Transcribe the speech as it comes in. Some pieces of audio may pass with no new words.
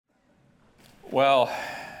Well,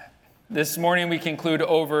 this morning we conclude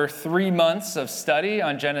over 3 months of study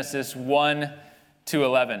on Genesis 1 to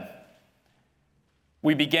 11.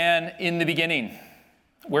 We began in the beginning,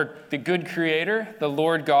 where the good Creator, the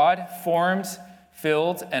Lord God, formed,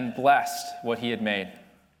 filled, and blessed what he had made.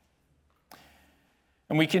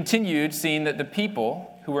 And we continued seeing that the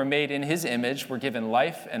people who were made in his image were given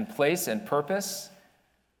life and place and purpose,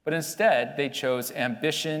 but instead they chose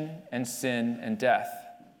ambition and sin and death.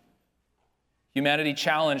 Humanity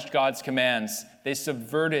challenged God's commands. They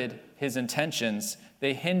subverted his intentions.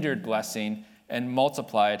 They hindered blessing and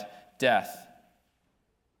multiplied death.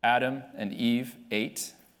 Adam and Eve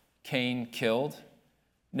ate. Cain killed.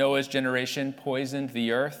 Noah's generation poisoned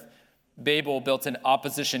the earth. Babel built an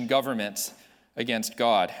opposition government against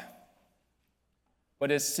God.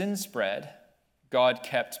 But as sin spread, God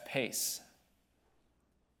kept pace.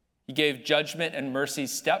 He gave judgment and mercy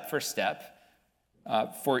step for step.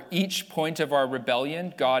 For each point of our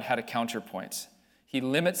rebellion, God had a counterpoint. He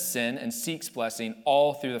limits sin and seeks blessing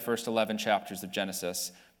all through the first 11 chapters of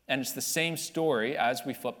Genesis. And it's the same story as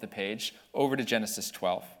we flip the page over to Genesis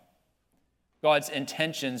 12. God's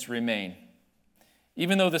intentions remain.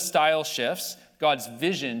 Even though the style shifts, God's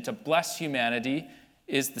vision to bless humanity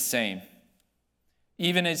is the same.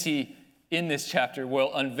 Even as he, in this chapter,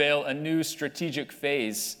 will unveil a new strategic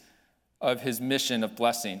phase of his mission of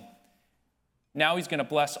blessing. Now he's going to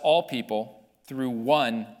bless all people through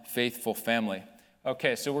one faithful family.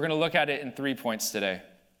 Okay, so we're going to look at it in 3 points today.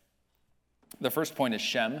 The first point is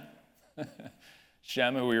Shem.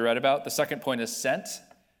 Shem, who we read about. The second point is sent.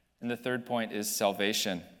 And the third point is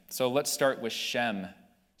salvation. So let's start with Shem.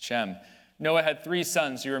 Shem. Noah had 3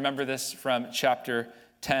 sons. You remember this from chapter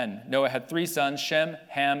 10. Noah had 3 sons, Shem,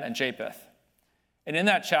 Ham, and Japheth. And in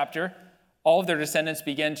that chapter, all of their descendants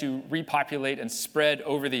began to repopulate and spread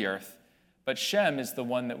over the earth. But Shem is the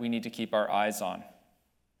one that we need to keep our eyes on.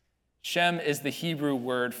 Shem is the Hebrew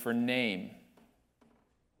word for name.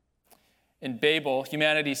 In Babel,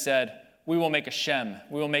 humanity said, we will make a Shem.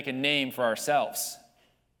 We will make a name for ourselves.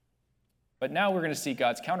 But now we're going to see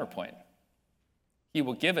God's counterpoint. He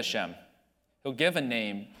will give a Shem. He'll give a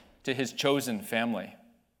name to his chosen family.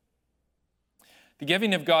 The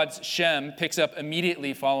giving of God's Shem picks up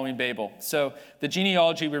immediately following Babel. So the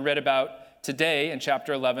genealogy we read about today in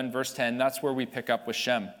chapter 11, verse 10, that's where we pick up with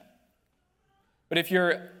Shem. But if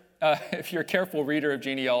you're a careful reader of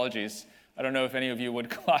genealogies, I don't know if any of you would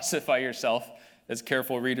classify yourself as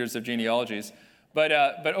careful readers of genealogies, but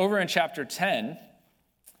over in chapter 10,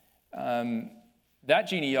 that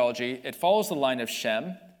genealogy, it follows the line of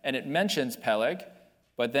Shem, and it mentions Peleg,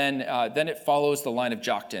 but then it follows the line of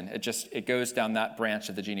Joktan. It goes down that branch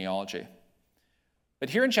of the genealogy. But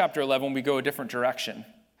here in chapter 11, we go a different direction.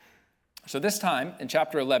 So this time, in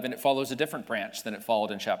chapter 11, it follows a different branch than it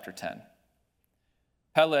followed in chapter 10.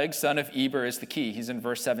 Peleg, son of Eber, is the key. He's in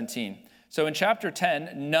verse 17. So in chapter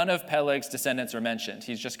 10, none of Peleg's descendants are mentioned.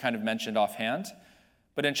 He's just kind of mentioned offhand.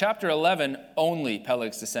 But in chapter 11, only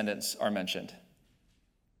Peleg's descendants are mentioned.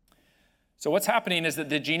 So what's happening is that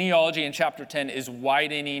the genealogy in chapter 10 is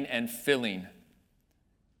widening and filling.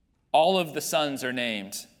 All of the sons are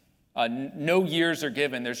named. No years are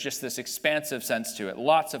given. There's just this expansive sense to it.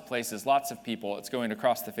 Lots of places, lots of people. It's going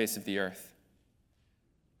across the face of the earth.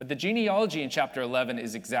 But the genealogy in chapter 11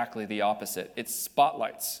 is exactly the opposite. It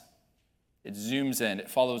spotlights. It zooms in. It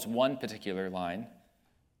follows one particular line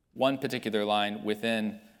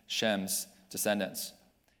within Shem's descendants.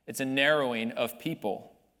 It's a narrowing of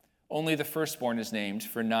people. Only the firstborn is named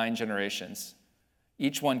for 9 generations,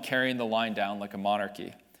 each one carrying the line down like a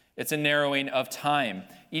monarchy. It's a narrowing of time.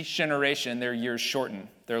 Each generation, their years shorten,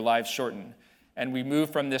 their lives shorten. And we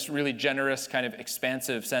move from this really generous, kind of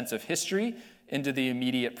expansive sense of history into the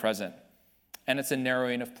immediate present. And it's a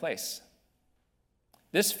narrowing of place.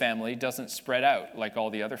 This family doesn't spread out like all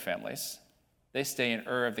the other families. They stay in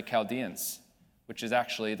Ur of the Chaldeans, which is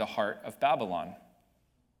actually the heart of Babylon.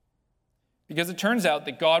 Because it turns out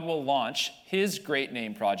that God will launch his great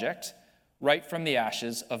name project right from the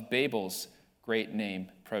ashes of Babel's great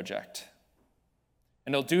name project.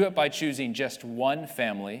 And he'll do it by choosing just one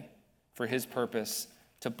family for his purpose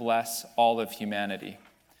to bless all of humanity.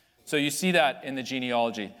 So you see that in the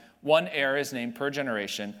genealogy. One heir is named per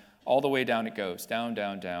generation. All the way down it goes. Down,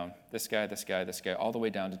 down, down. This guy, this guy, this guy. All the way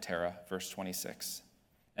down to Terah, verse 26.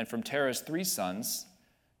 And from Terah's 3 sons,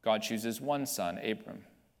 God chooses one son, Abram.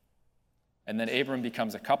 And then Abram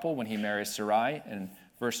becomes a couple when he marries Sarai in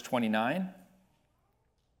verse 29.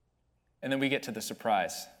 And then we get to the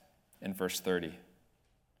surprise in verse 30.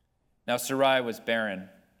 Now Sarai was barren,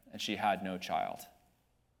 and she had no child.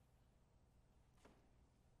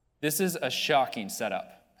 This is a shocking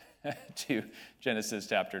setup. to Genesis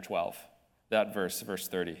chapter 12, that verse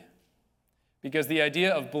 30. Because the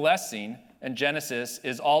idea of blessing in Genesis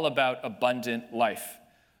is all about abundant life.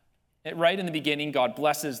 Right in the beginning, God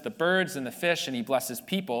blesses the birds and the fish, and he blesses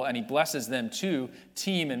people, and he blesses them to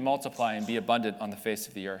team and multiply and be abundant on the face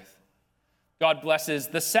of the earth. God blesses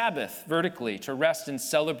the Sabbath vertically to rest and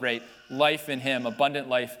celebrate life in him, abundant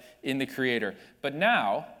life in the Creator. But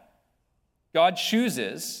now, God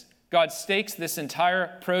stakes this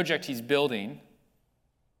entire project he's building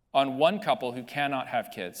on one couple who cannot have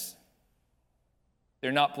kids.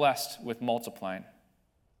 They're not blessed with multiplying.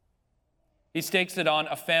 He stakes it on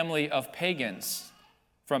a family of pagans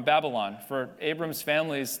from Babylon. For Abram's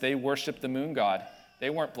families, they worshiped the moon god. They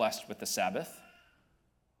weren't blessed with the Sabbath.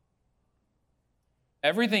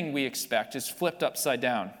 Everything we expect is flipped upside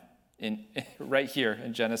down right here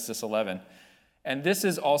in Genesis 11. And this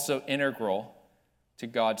is also integral to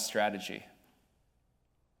God's strategy.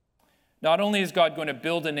 Not only is God going to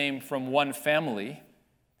build a name from one family,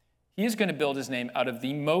 he is going to build his name out of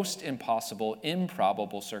the most impossible,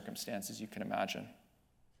 improbable circumstances you can imagine.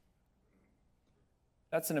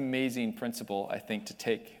 That's an amazing principle, I think, to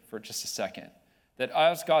take for just a second. That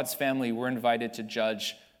as God's family, we're invited to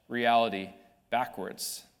judge reality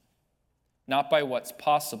backwards. Not by what's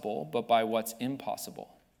possible, but by what's impossible.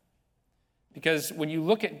 Because when you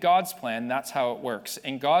look at God's plan, that's how it works.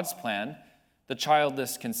 In God's plan, the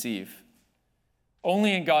childless conceive.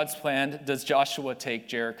 Only in God's plan does Joshua take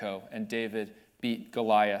Jericho and David beat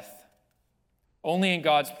Goliath. Only in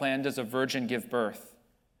God's plan does a virgin give birth.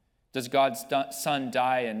 Does God's son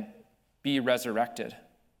die and be resurrected?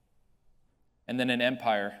 And then an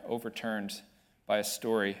empire overturned by a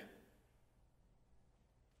story.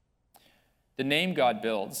 The name God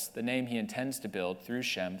builds, the name he intends to build through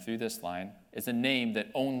Shem, through this line, is a name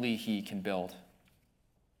that only he can build.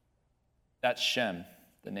 That's Shem,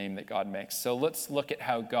 the name that God makes. So let's look at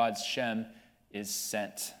how God's Shem is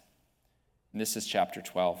sent. And this is chapter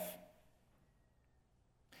 12.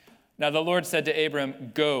 Now the Lord said to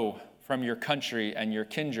Abram, "Go from your country and your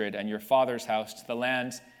kindred and your father's house to the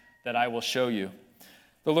land that I will show you."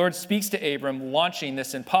 The Lord speaks to Abram, launching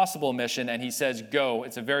this impossible mission, and he says, "Go."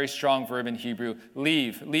 It's a very strong verb in Hebrew.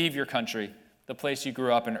 Leave your country, the place you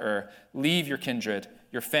grew up in Ur. Leave your kindred,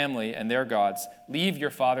 your family and their gods. Leave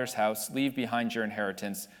your father's house. Leave behind your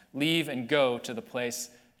inheritance. Leave and go to the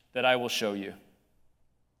place that I will show you.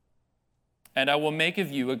 And I will make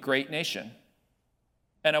of you a great nation.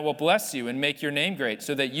 And I will bless you and make your name great,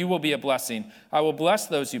 so that you will be a blessing. I will bless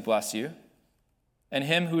those who bless you, and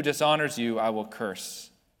him who dishonors you I will curse.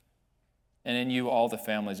 And in you all the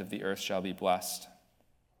families of the earth shall be blessed.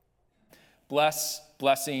 Bless,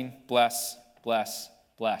 blessing, bless, bless,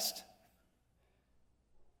 blessed.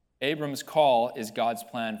 Abram's call is God's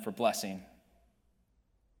plan for blessing.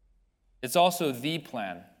 It's also the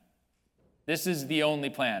plan. This is the only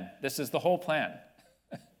plan. This is the whole plan.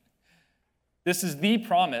 This is the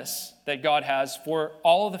promise that God has for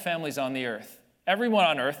all of the families on the earth. Everyone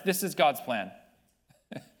on earth, this is God's plan.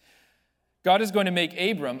 God is going to make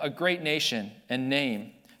Abram a great nation and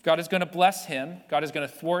name. God is going to bless him. God is going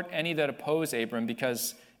to thwart any that oppose Abram,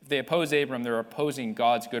 because if they oppose Abram, they're opposing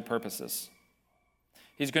God's good purposes.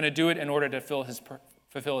 He's going to do it in order to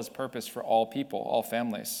fulfill his purpose for all people, all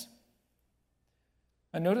families.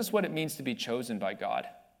 And notice what it means to be chosen by God.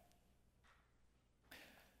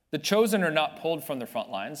 The chosen are not pulled from the front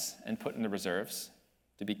lines and put in the reserves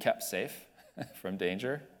to be kept safe from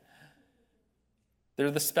danger. They're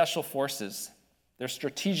the special forces. They're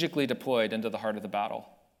strategically deployed into the heart of the battle.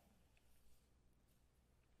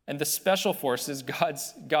 And the special forces,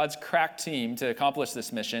 God's crack team to accomplish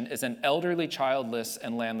this mission, is an elderly, childless,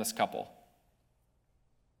 and landless couple.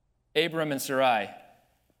 Abram and Sarai,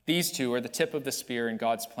 these two are the tip of the spear in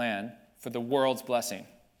God's plan for the world's blessing,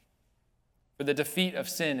 for the defeat of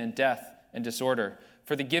sin and death and disorder,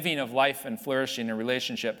 for the giving of life and flourishing in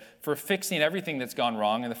relationship, for fixing everything that's gone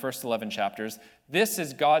wrong in the first 11 chapters. This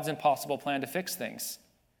is God's impossible plan to fix things.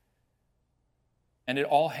 And it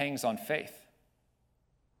all hangs on faith.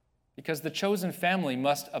 Because the chosen family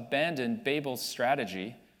must abandon Babel's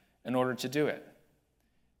strategy in order to do it.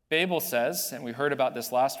 Babel says, and we heard about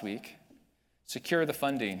this last week, secure the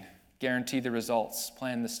funding, guarantee the results,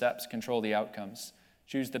 plan the steps, control the outcomes,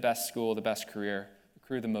 choose the best school, the best career,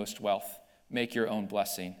 accrue the most wealth, make your own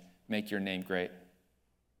blessing, make your name great.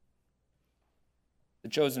 The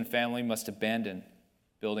chosen family must abandon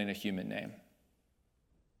building a human name.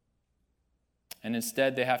 And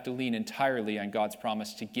instead, they have to lean entirely on God's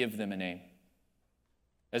promise to give them a name,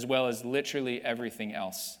 as well as literally everything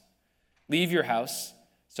else. Leave your house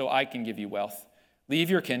so I can give you wealth. Leave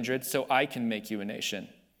your kindred so I can make you a nation.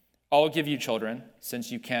 I'll give you children,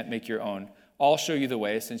 since you can't make your own. I'll show you the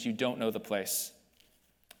way, since you don't know the place.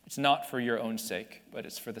 It's not for your own sake, but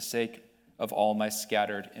it's for the sake of all my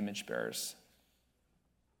scattered image bearers.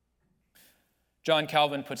 John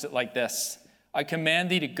Calvin puts it like this: I command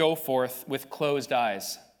thee to go forth with closed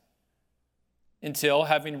eyes, until,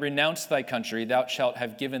 having renounced thy country, thou shalt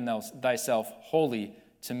have given thyself wholly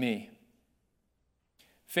to me.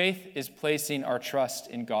 Faith is placing our trust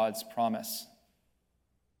in God's promise.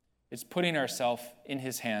 It's putting ourselves in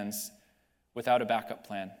his hands without a backup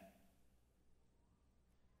plan.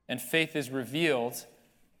 And faith is revealed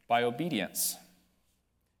by obedience.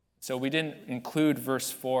 So we didn't include verse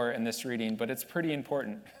 4 in this reading, but it's pretty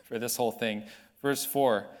important for this whole thing. Verse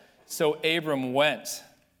 4, so Abram went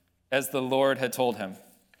as the Lord had told him.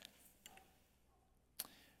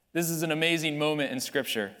 This is an amazing moment in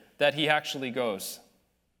Scripture that he actually goes.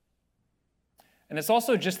 And it's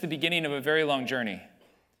also just the beginning of a very long journey,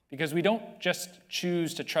 because we don't just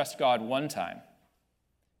choose to trust God one time.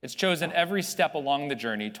 It's chosen every step along the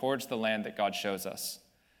journey towards the land that God shows us.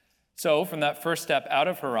 So from that first step out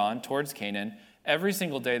of Haran towards Canaan, every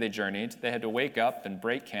single day they journeyed, they had to wake up and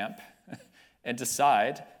break camp and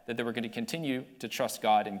decide that they were going to continue to trust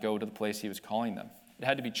God and go to the place he was calling them. It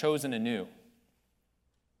had to be chosen anew.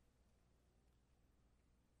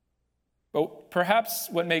 But perhaps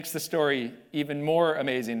what makes the story even more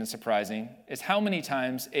amazing and surprising is how many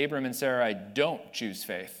times Abram and Sarai don't choose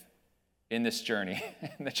faith in this journey,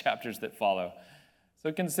 in the chapters that follow.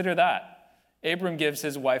 So consider that. Abram gives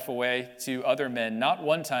his wife away to other men, not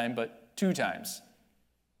one time, but 2 times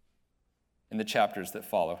in the chapters that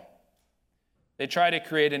follow. They try to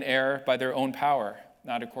create an heir by their own power,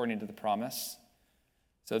 not according to the promise.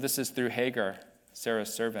 So this is through Hagar,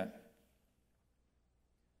 Sarah's servant.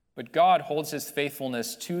 But God holds his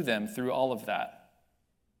faithfulness to them through all of that.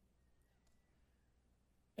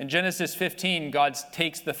 In Genesis 15, God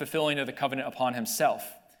takes the fulfilling of the covenant upon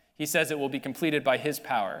himself. He says it will be completed by his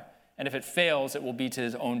power, and if it fails, it will be to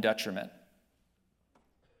his own detriment.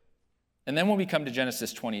 And then when we come to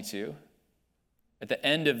Genesis 22, at the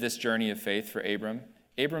end of this journey of faith for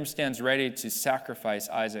Abram stands ready to sacrifice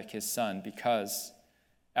Isaac, his son, because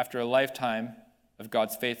after a lifetime of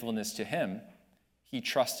God's faithfulness to him, he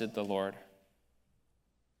trusted the Lord.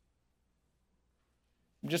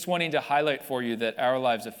 I'm just wanting to highlight for you that our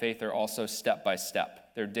lives of faith are also step by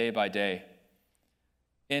step. They're day by day.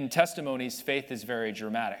 In testimonies, faith is very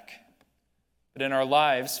dramatic. But in our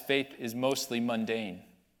lives, faith is mostly mundane.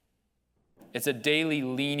 It's a daily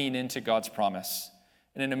leaning into God's promise.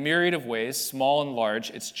 And in a myriad of ways, small and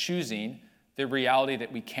large, it's choosing the reality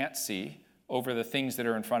that we can't see over the things that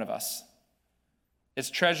are in front of us. It's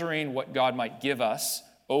treasuring what God might give us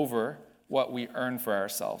over what we earn for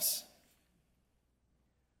ourselves.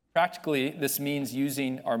 Practically, this means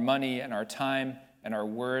using our money and our time and our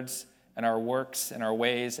words and our works and our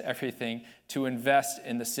ways, everything, to invest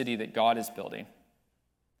in the city that God is building,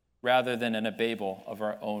 rather than in a Babel of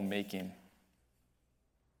our own making.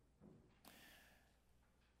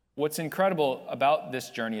 What's incredible about this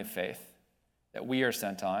journey of faith that we are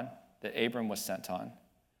sent on, that Abram was sent on,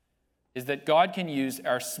 is that God can use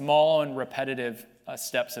our small and repetitive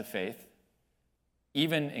steps of faith,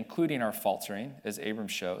 even including our faltering, as Abram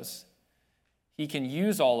shows. He can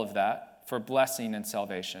use all of that for blessing and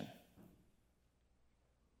salvation.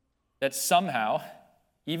 That somehow,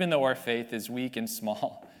 even though our faith is weak and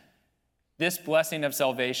small, this blessing of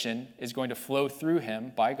salvation is going to flow through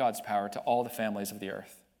him by God's power to all the families of the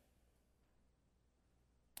earth.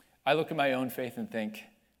 I look at my own faith and think,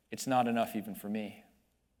 it's not enough even for me.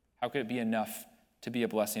 How could it be enough to be a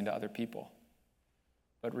blessing to other people?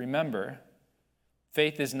 But remember,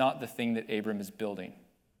 faith is not the thing that Abram is building.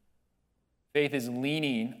 Faith is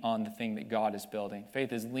leaning on the thing that God is building.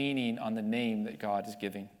 Faith is leaning on the name that God is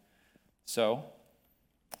giving. So,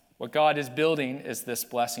 what God is building is this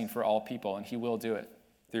blessing for all people, and he will do it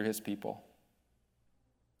through his people.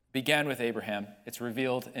 It began with Abraham. It's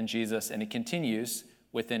revealed in Jesus, and it continues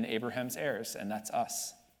within Abraham's heirs, and that's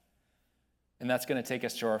us. And that's going to take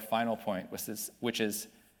us to our final point, which is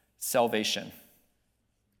salvation.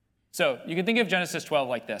 So you can think of Genesis 12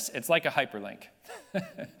 like this. It's like a hyperlink.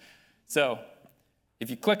 So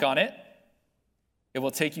if you click on it, it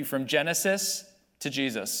will take you from Genesis to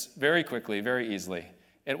Jesus very quickly, very easily.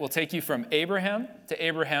 It will take you from Abraham to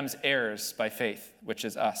Abraham's heirs by faith, which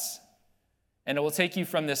is us. And it will take you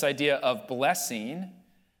from this idea of blessing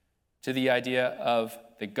to the idea of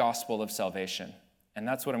the gospel of salvation. And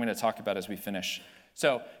that's what I'm going to talk about as we finish.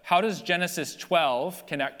 So, how does Genesis 12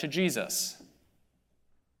 connect to Jesus?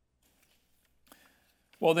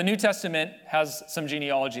 Well, the New Testament has some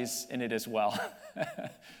genealogies in it as well.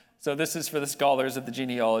 So this is for the scholars of the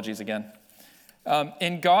genealogies again.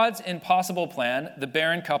 In God's impossible plan, the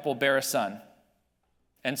barren couple bear a son,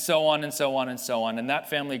 and so on and so on and so on. And that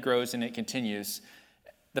family grows and it continues.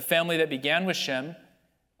 The family that began with Shem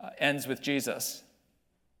ends with Jesus,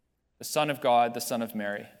 the Son of God, the Son of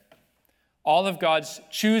Mary. All of God's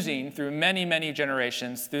choosing through many, many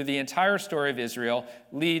generations, through the entire story of Israel,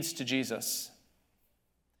 leads to Jesus.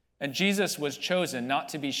 And Jesus was chosen not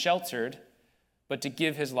to be sheltered, but to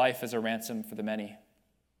give his life as a ransom for the many.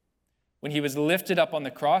 When he was lifted up on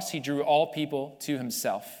the cross, he drew all people to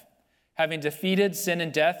himself. Having defeated sin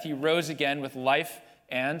and death, he rose again with life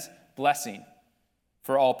and blessing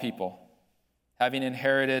for all people, having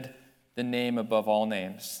inherited the name above all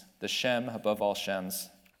names, the Shem above all Shems.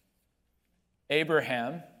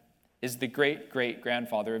 Abraham is the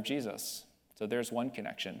great-great-grandfather of Jesus. So there's one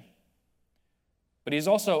connection. But he's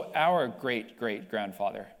also our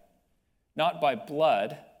great-great-grandfather, not by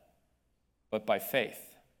blood, but by faith.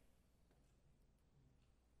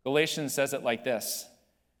 Galatians says it like this: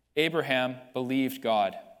 Abraham believed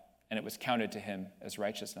God, and it was counted to him as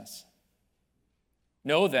righteousness.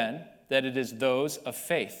 Know then that it is those of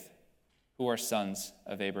faith who are sons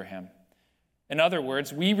of Abraham. In other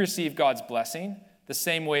words, we receive God's blessing the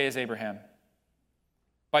same way as Abraham,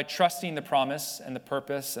 by trusting the promise and the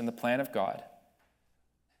purpose and the plan of God,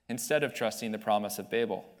 instead of trusting the promise of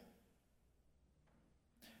Babel.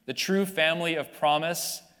 The true family of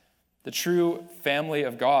promise, the true family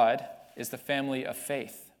of God, is the family of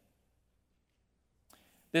faith.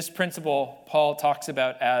 This principle Paul talks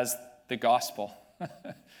about as the gospel.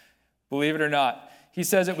 Believe it or not, he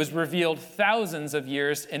says it was revealed thousands of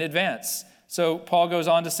years in advance. So Paul goes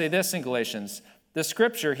on to say this in Galatians. The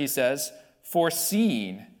scripture, he says,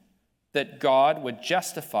 foreseeing that God would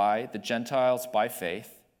justify the Gentiles by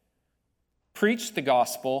faith, preached the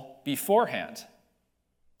gospel beforehand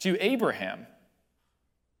to Abraham,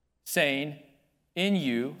 saying, in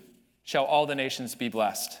you shall all the nations be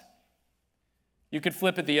blessed. You could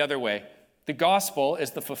flip it the other way. The gospel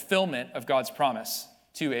is the fulfillment of God's promise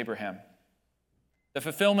to Abraham. The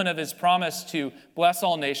fulfillment of his promise to bless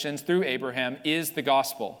all nations through Abraham is the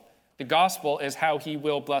gospel. The gospel is how he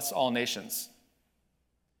will bless all nations.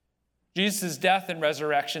 Jesus' death and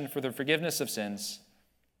resurrection for the forgiveness of sins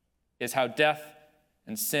is how death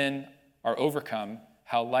and sin are overcome,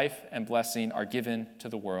 how life and blessing are given to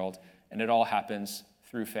the world, and it all happens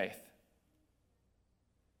through faith.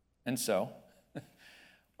 And so,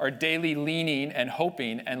 our daily leaning and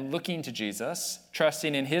hoping and looking to Jesus,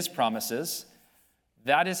 trusting in his promises,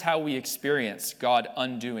 that is how we experience God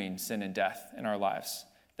undoing sin and death in our lives.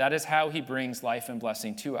 That is how he brings life and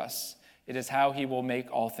blessing to us. It is how he will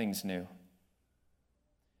make all things new.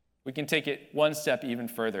 We can take it one step even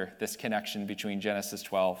further, this connection between Genesis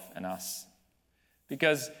 12 and us.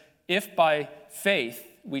 Because if by faith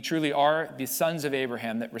we truly are the sons of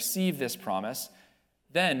Abraham that receive this promise,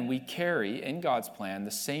 then we carry in God's plan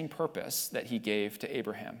the same purpose that he gave to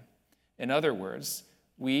Abraham. In other words,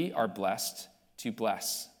 we are blessed to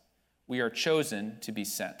bless. We are chosen to be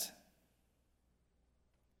sent.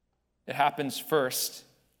 It happens first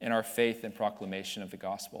in our faith and proclamation of the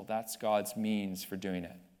gospel. That's God's means for doing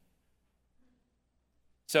it.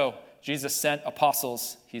 So, Jesus sent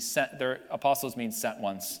apostles. Apostles means sent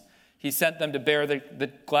ones. He sent them to bear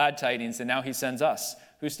the glad tidings, and now he sends us,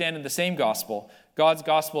 who stand in the same gospel. God's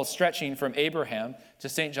gospel stretching from Abraham to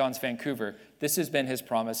St. John's, Vancouver. This has been his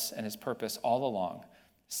promise and his purpose all along.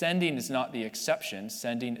 Sending is not the exception,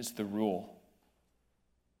 sending is the rule.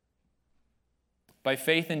 By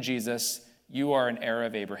faith in Jesus, you are an heir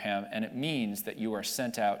of Abraham, and it means that you are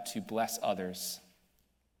sent out to bless others.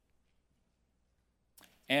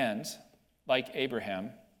 And, like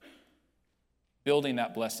Abraham, building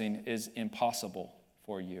that blessing is impossible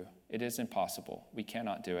for you. It is impossible. We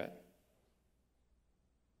cannot do it.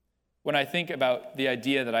 When I think about the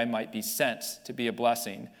idea that I might be sent to be a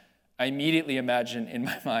blessing, I immediately imagine in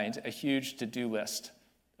my mind a huge to-do list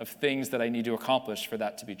of things that I need to accomplish for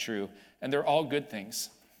that to be true. And they're all good things.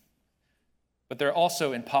 But they're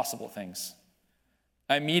also impossible things.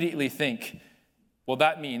 I immediately think, well,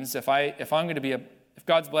 that means if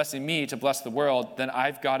God's blessing me to bless the world, then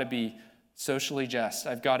I've got to be socially just.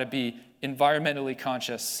 I've got to be environmentally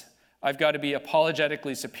conscious. I've got to be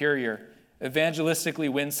apologetically superior,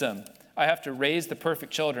 evangelistically winsome. I have to raise the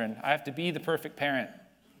perfect children. I have to be the perfect parent.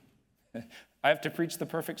 I have to preach the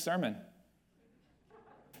perfect sermon.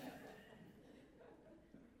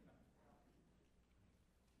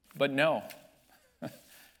 But no,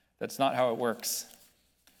 that's not how it works.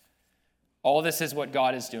 All this is what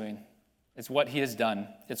God is doing. It's what he has done.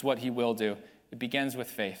 It's what he will do. It begins with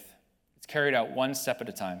faith. It's carried out one step at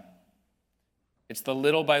a time. It's the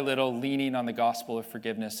little by little leaning on the gospel of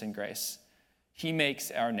forgiveness and grace. He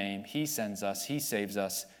makes our name. He sends us. He saves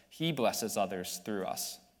us. He blesses others through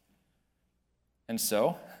us. And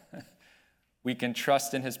so, we can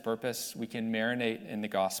trust in his purpose. We can marinate in the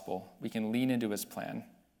gospel. We can lean into his plan.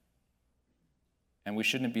 And we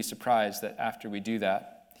shouldn't be surprised that after we do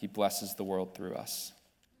that, he blesses the world through us.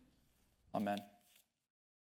 Amen.